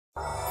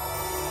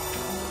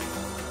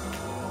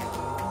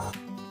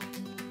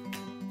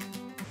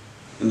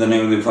In the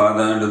name of the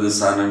Father, and of the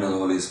Son, and of the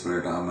Holy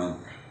Spirit. Amen.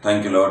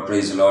 Thank you, Lord.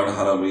 Praise the Lord.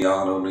 Hallelujah,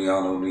 hallelujah,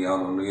 hallelujah,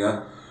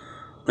 hallelujah.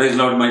 Praise the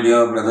Lord, my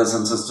dear brothers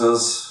and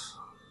sisters.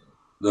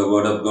 The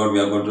word of God we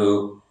are going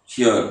to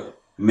hear.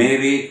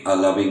 Mary, a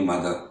loving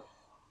mother.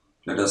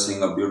 Let us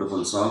sing a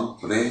beautiful song,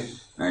 pray,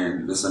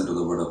 and listen to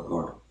the word of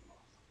God.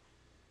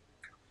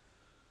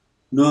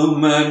 No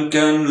man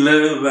can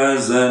live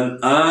as an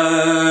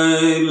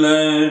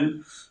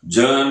island,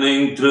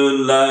 journeying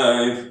through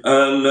life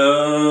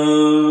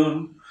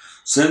alone.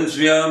 Since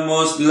we are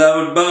most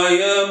loved by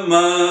a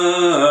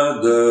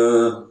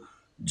mother,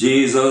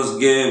 Jesus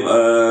gave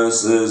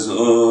us His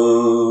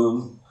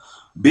own.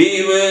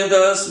 Be with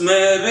us,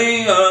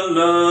 Mary,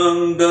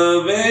 along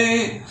the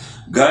way.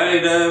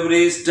 Guide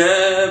every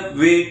step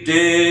we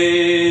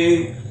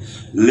take.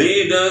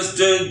 Lead us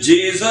to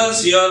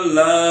Jesus, your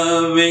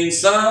loving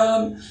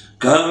Son.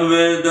 Come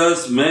with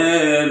us,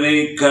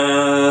 Mary,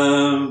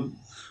 come.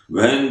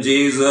 When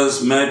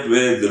Jesus met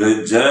with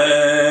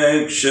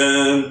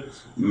rejection,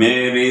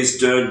 Mary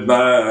stood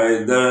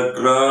by the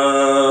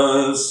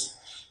cross.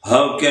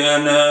 How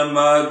can a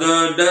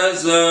mother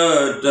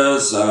desert a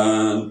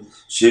son?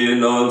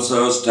 She'll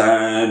also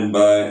stand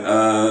by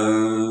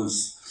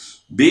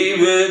us. Be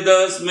with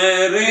us,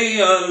 Mary,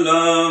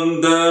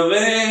 along the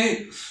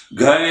way.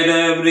 Guide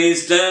every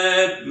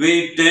step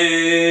we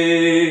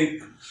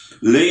take.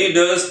 Lead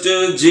us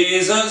to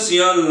Jesus,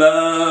 your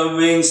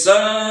loving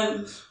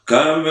Son.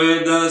 Come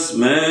with us,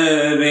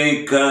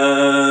 Mary,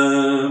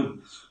 come.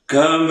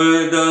 Come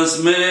with us,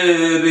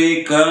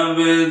 Mary, come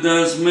with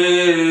us,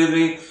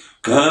 Mary.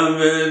 Come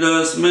with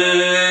us,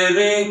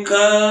 Mary,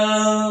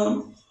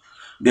 come.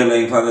 Dear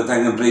loving Father,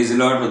 thank and praise the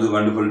Lord for the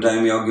wonderful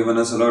time you have given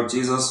us, Lord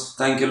Jesus.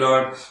 Thank you,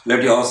 Lord.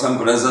 Let your awesome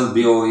presence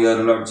be over here,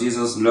 Lord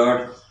Jesus.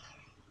 Lord,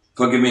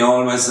 forgive me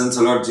all my sins,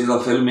 Lord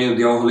Jesus. Fill me with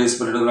your Holy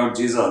Spirit, Lord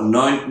Jesus.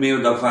 Anoint me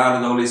with the fire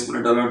of the Holy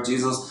Spirit, Lord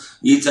Jesus.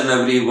 Each and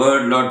every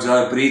word, Lord Jesus,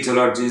 I preach,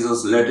 Lord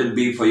Jesus. Let it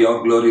be for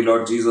your glory,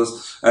 Lord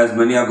Jesus. As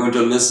many are going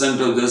to listen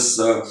to this,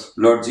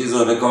 Lord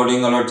Jesus,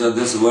 recording, Lord Jesus,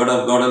 this word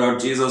of God,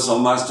 Lord Jesus. Oh,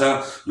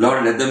 Master,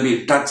 Lord, let them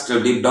be touched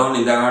deep down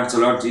in their hearts,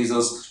 Lord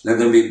Jesus. Let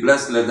them be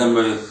blessed. Let them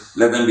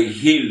be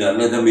healed.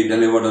 Let them be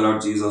delivered,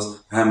 Lord Jesus.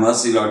 Have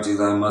mercy, Lord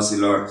Jesus. Have mercy,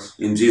 Lord.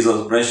 In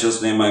Jesus' precious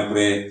name I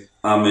pray.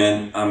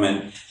 Amen.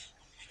 Amen.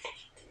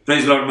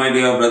 Praise Lord, my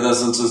dear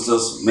brothers and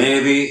sisters.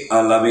 Mary,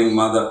 a loving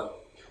mother.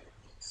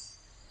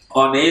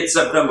 On 8th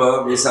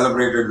September, we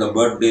celebrated the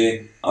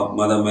birthday of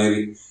Mother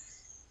Mary.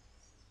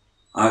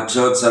 Our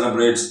church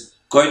celebrates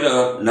quite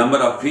a number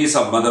of feasts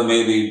of Mother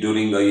Mary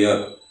during the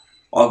year.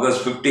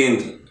 August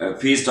 15th,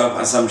 Feast of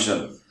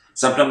Assumption.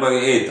 September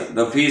 8th,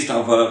 the Feast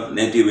of her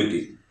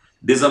Nativity.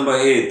 December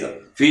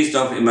 8th, Feast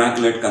of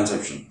Immaculate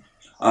Conception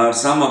are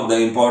some of the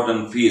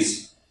important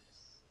feasts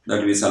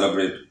that we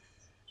celebrate.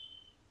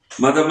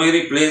 Mother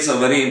Mary plays a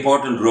very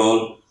important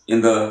role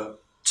in the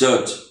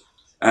church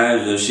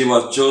as she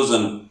was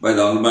chosen by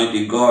the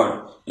Almighty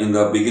God in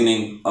the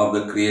beginning of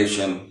the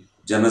creation.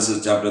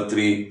 Genesis chapter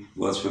 3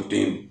 verse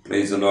 15.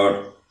 Praise the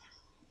Lord.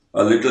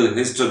 A little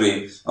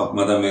history of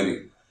Mother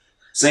Mary.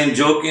 Saint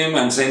Jochime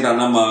and Saint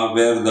Anna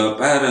were the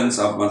parents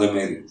of Mother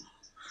Mary.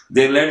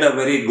 They led a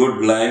very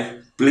good life,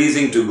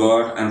 pleasing to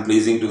God and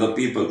pleasing to the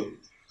people.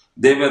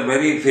 They were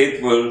very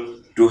faithful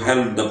to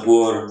help the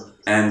poor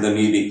and the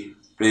needy.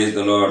 Praise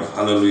the Lord.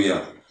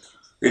 Hallelujah.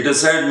 It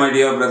is said, my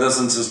dear brothers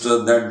and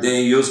sisters, that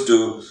they used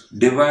to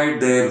divide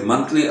their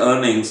monthly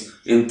earnings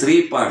in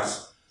three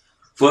parts.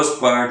 First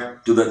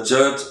part to the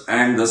church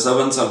and the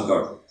servants of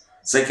God.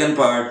 Second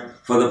part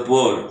for the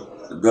poor,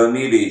 the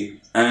needy,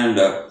 and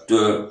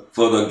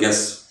for the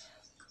guests.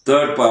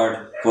 Third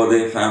part for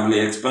their family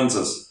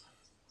expenses.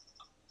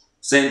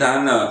 Saint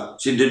Anna,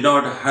 she did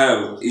not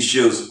have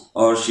issues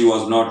or she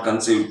was not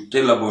conceived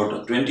till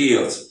about 20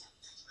 years.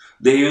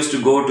 They used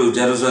to go to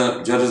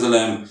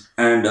Jerusalem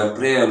and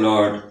pray,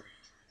 Lord.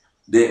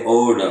 They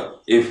owed,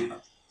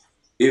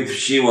 if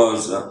she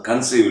was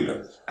conceived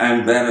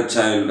and bear a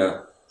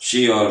child,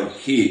 she or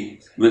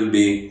he will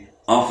be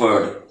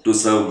offered to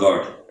serve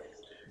God.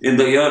 In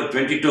the year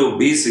 22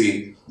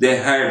 BC, they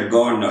had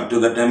gone to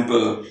the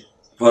temple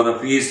for the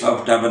Feast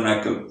of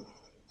Tabernacle.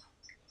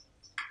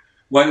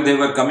 While they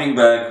were coming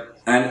back,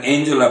 an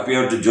angel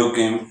appeared to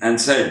Jochime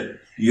and said,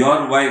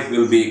 "Your wife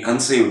will be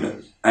conceived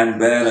and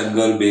bear a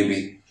girl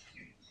baby,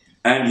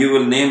 and you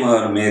will name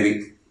her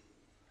Mary.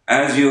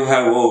 As you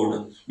have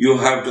vowed, you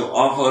have to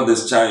offer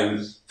this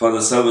child for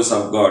the service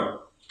of God.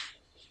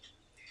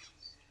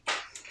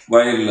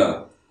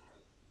 While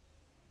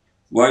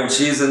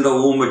she is in the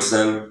womb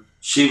itself,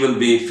 she will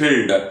be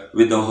filled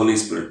with the Holy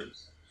Spirit."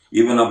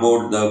 Even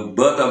about the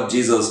birth of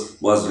Jesus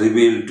was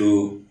revealed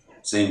to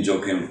Saint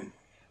Jochime.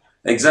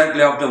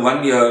 Exactly after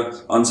 1 year,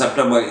 on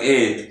September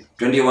 8,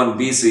 21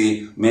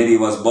 BC, Mary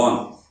was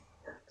born.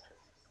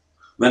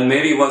 When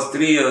Mary was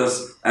 3 years,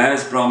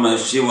 as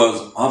promised, she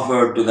was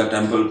offered to the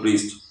temple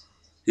priest.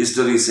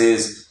 History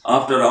says,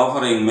 after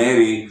offering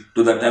Mary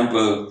to the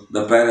temple,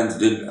 the parents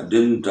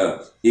didn't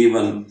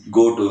even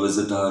go to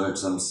visit her at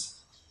some.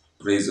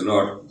 Praise the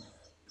Lord.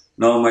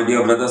 Now, my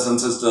dear brothers and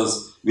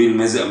sisters, we'll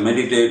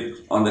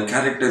meditate on the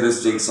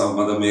characteristics of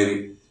Mother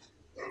Mary.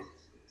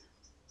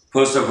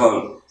 First of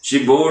all,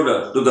 she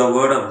bowed to the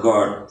word of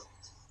God.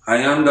 I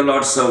am the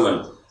Lord's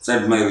servant,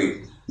 said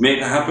Mary. May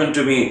it happen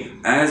to me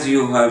as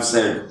you have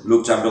said.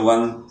 Luke chapter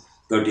 1,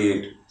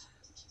 38.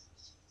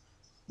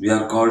 We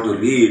are called to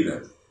read,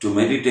 to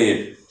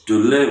meditate, to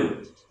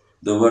live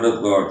the Word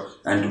of God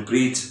and to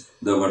preach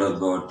the Word of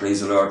God.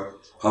 Praise the Lord.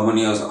 How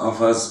many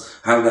of us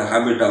have the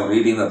habit of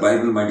reading the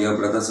Bible, my dear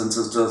brothers and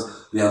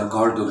sisters? We are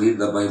called to read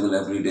the Bible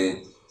every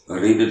day.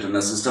 Read it in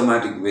a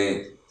systematic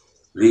way.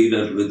 Read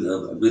it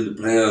with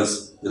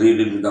prayers. Read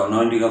it with the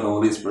anointing of the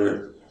Holy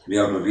Spirit. We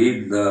have to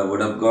read the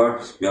Word of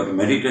God. We have to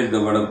meditate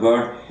the Word of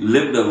God.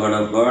 Live the Word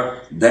of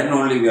God. Then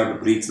only we have to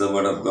preach the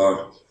Word of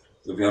God.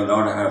 If you are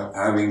not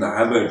having the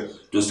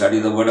habit to study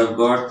the Word of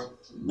God,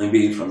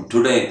 maybe from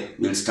today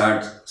we'll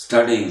start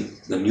studying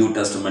the New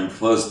Testament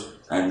first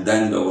and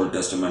then the Old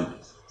Testament.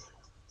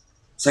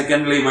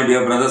 Secondly, my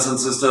dear brothers and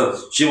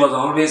sisters, she was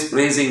always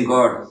praising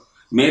God.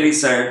 Mary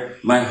said,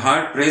 my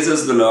heart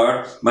praises the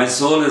Lord, my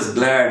soul is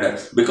glad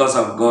because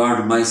of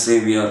God, my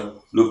Savior.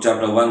 Luke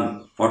chapter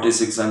 1,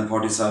 46 and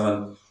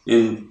 47.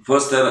 In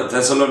 1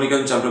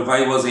 Thessalonians chapter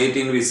 5 verse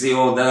 18, we see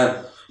over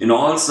there, in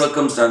all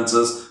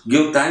circumstances,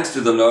 give thanks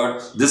to the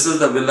Lord. This is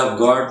the will of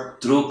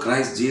God through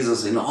Christ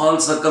Jesus. In all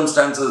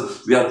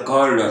circumstances, we are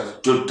called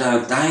to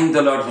thank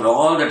the Lord for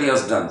all that He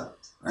has done.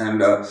 And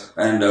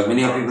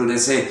many of people, they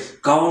say,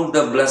 count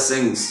the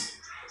blessings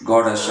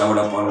God has showered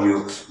upon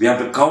you. We have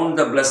to count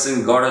the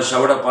blessings God has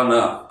showered upon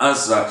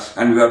us,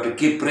 and we have to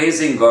keep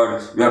praising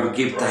God. We have to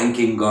keep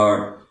thanking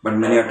God. But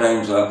many a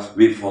times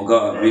we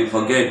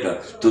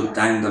forget to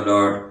thank the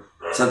Lord.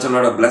 Such a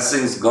lot of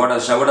blessings God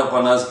has showered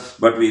upon us,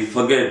 but we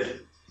forget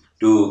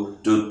to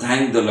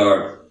thank the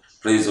Lord.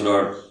 Praise the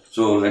Lord.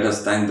 So let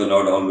us thank the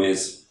Lord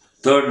always.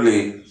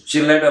 Thirdly,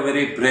 she led a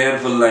very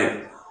prayerful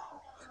life.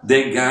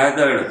 They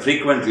gathered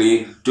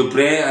frequently to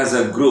pray as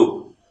a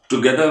group,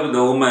 together with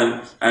the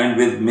woman and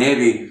with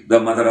Mary, the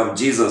mother of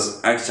Jesus.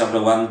 Acts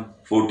chapter 1,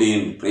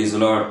 14. Praise the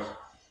Lord.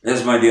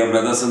 Yes, my dear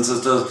brothers and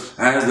sisters,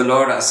 as the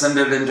Lord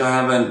ascended into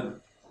heaven,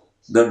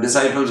 the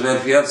disciples were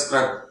fear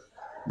struck,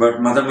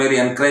 but Mother Mary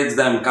encouraged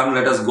them, come,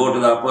 let us go to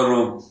the upper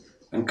room.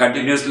 And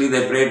continuously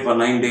they prayed for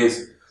 9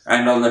 days.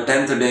 And on the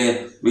 10th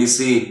day, we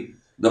see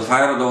the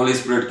fire of the Holy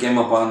Spirit came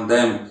upon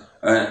them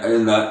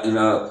in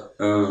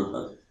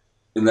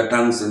the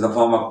tongues, in the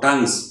form of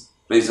tongues.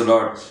 Praise the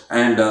Lord.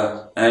 And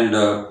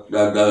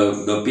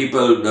the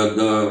people,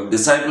 the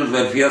disciples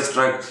were fear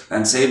struck,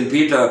 and Saint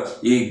Peter,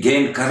 he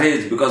gained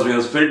courage because he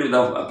was filled with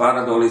the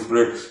power of the Holy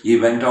Spirit. He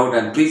went out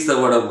and preached the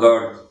word of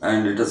God,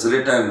 and it is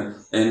written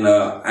in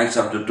Acts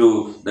chapter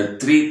 2 that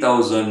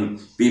 3,000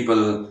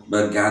 people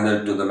were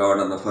gathered to the Lord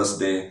on the first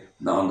day,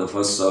 on the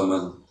first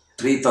sermon.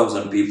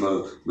 3,000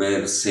 people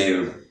were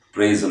saved.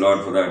 Praise the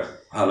Lord for that.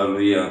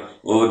 Hallelujah.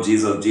 Oh,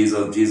 Jesus,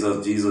 Jesus,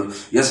 Jesus,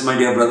 Jesus. Yes, my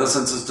dear brothers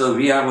and sisters,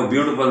 we have a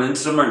beautiful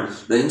instrument,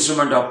 the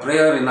instrument of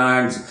prayer in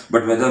our hands,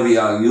 but whether we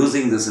are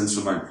using this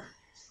instrument.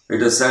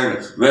 It is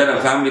said, where a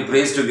family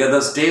prays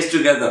together, stays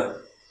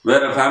together.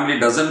 Where a family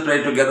doesn't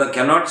pray together,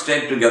 cannot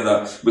stay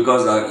together,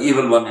 because the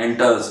evil one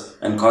enters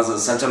and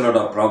causes such a lot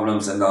of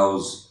problems in the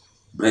house,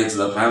 breaks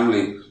the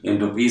family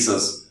into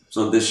pieces.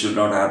 So this should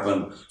not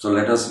happen. So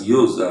let us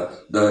use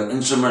the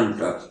instrument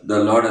the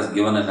Lord has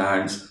given in our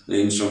hands,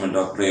 the instrument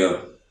of prayer.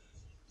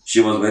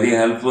 She was very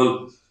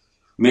helpful.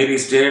 Mary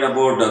stayed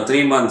about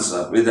 3 months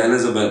with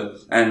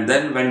Elizabeth and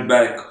then went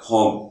back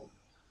home.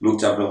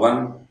 Luke chapter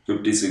 1,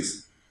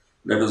 56.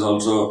 Let us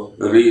also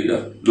read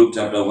Luke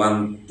chapter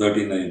 1,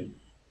 39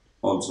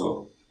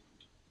 also.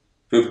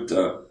 Fifth,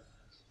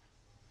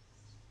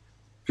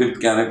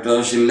 fifth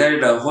character, she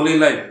led a holy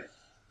life.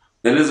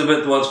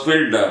 Elizabeth was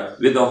filled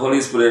with the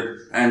Holy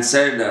Spirit and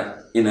said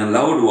in a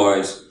loud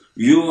voice,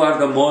 you are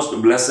the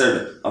most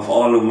blessed of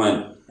all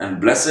women,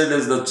 and blessed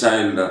is the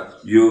child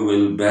you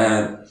will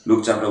bear.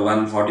 Luke chapter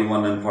 1,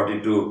 41 and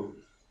 42.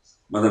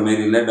 Mother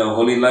Mary led a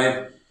holy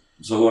life,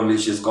 so only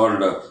she is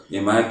called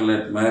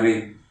Immaculate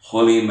Mary,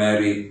 Holy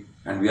Mary,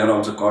 and we are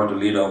also called to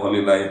lead a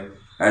holy life.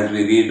 As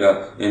we read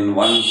in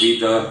 1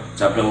 Peter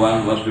chapter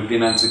 1 verse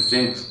 15 and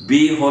 16,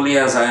 be holy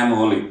as I am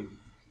holy.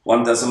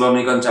 1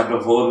 Thessalonians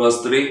chapter 4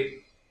 verse 3,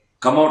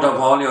 come out of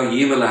all your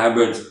evil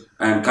habits,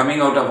 and coming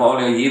out of all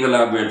your evil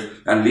habits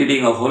and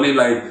leading a holy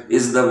life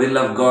is the will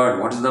of God.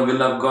 What is the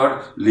will of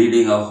God?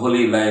 Leading a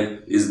holy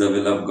life is the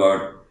will of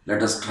God.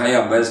 Let us try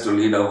our best to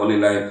lead a holy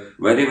life.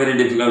 Very, very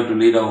difficult to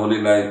lead a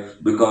holy life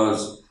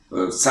because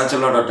such a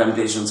lot of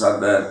temptations are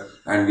there.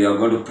 And we are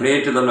going to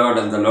pray to the Lord,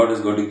 and the Lord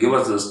is going to give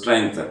us the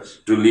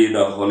strength to lead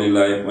a holy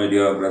life, my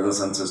dear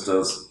brothers and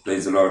sisters.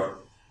 Praise the Lord.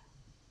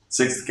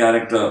 Sixth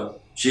character,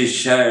 she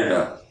shared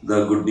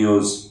the good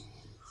news.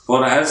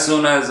 For as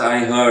soon as I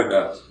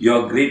heard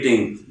your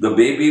greeting, the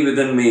baby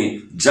within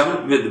me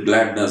jumped with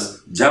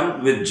gladness,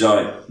 jumped with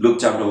joy. Luke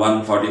chapter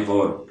 1,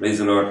 44. Praise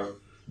the Lord.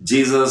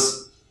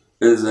 Jesus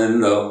is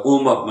in the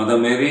womb of Mother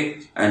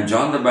Mary, and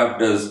John the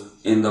Baptist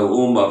in the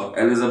womb of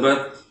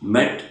Elizabeth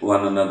met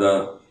one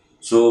another.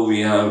 So we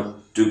have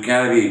to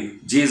carry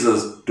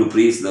Jesus to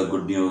preach the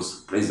good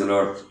news. Praise the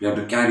Lord. We have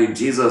to carry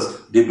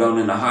Jesus deep down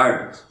in our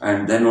heart,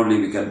 and then only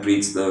we can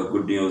preach the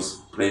good news.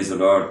 Praise the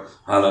Lord.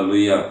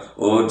 Hallelujah.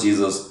 Oh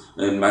Jesus.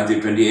 In Matthew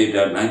 28,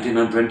 19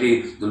 and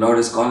 20, the Lord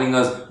is calling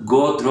us,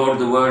 go throughout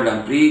the world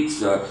and preach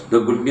the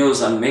good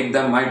news and make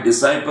them my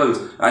disciples.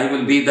 I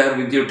will be there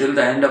with you till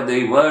the end of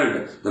the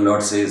world, the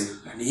Lord says.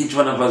 And each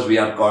one of us, we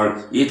are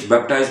called, each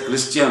baptized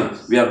Christian,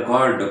 we are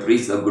called to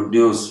preach the good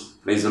news.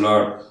 Praise the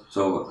Lord.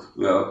 So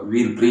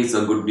we'll preach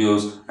the good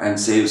news and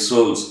save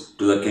souls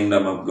to the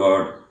kingdom of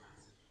God.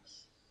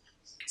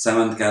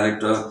 Seventh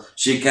character,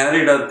 she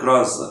carried her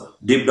cross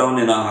deep down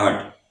in her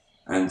heart,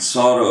 and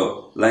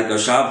sorrow, like a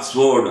sharp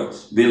sword,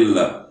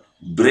 will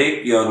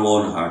break your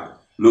own heart.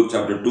 Luke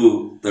chapter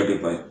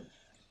 2:35.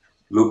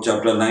 Luke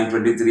chapter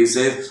 9:23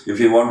 says, if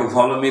you want to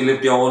follow me,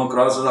 lift your own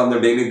crosses on the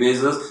daily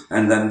basis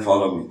and then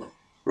follow me.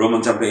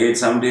 Romans chapter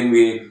 8:17,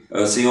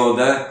 we see over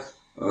there,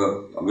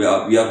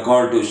 we are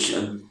called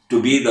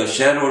to be the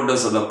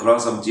shareholders of the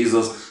cross of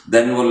Jesus.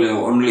 Then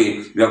only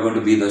we are going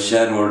to be the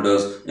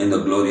shareholders in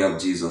the glory of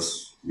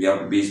Jesus. We have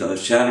to be the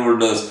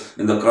shareholders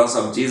in the cross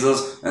of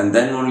Jesus, and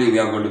then only we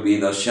are going to be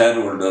the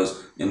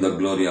shareholders in the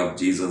glory of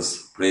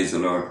Jesus. Praise the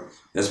Lord.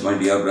 Yes, my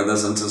dear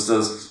brothers and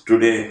sisters,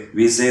 today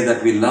we say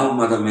that we love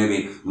Mother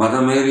Mary.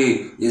 Mother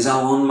Mary is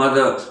our own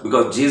mother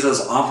because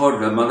Jesus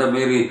offered Mother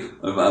Mary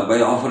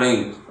by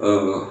offering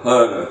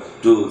her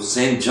to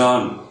Saint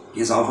John.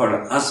 He has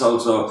offered us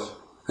also,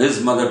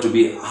 his mother, to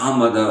be our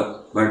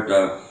mother. But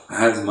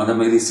as Mother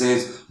Mary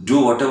says, do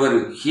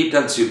whatever he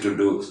tells you to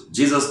do.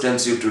 Jesus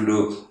tells you to do.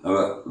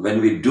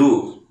 When we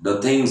do the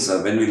things,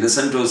 when we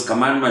listen to his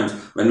commandments,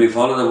 when we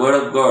follow the word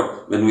of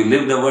God, when we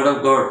live the word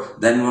of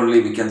God, then only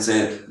we can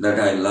say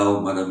that I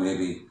love Mother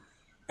Mary.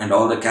 And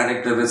all the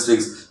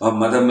characteristics of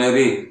Mother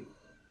Mary,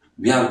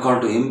 we are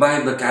called to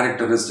imbibe the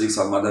characteristics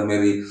of Mother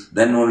Mary.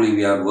 Then only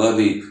we are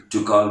worthy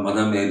to call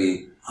Mother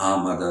Mary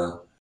our mother.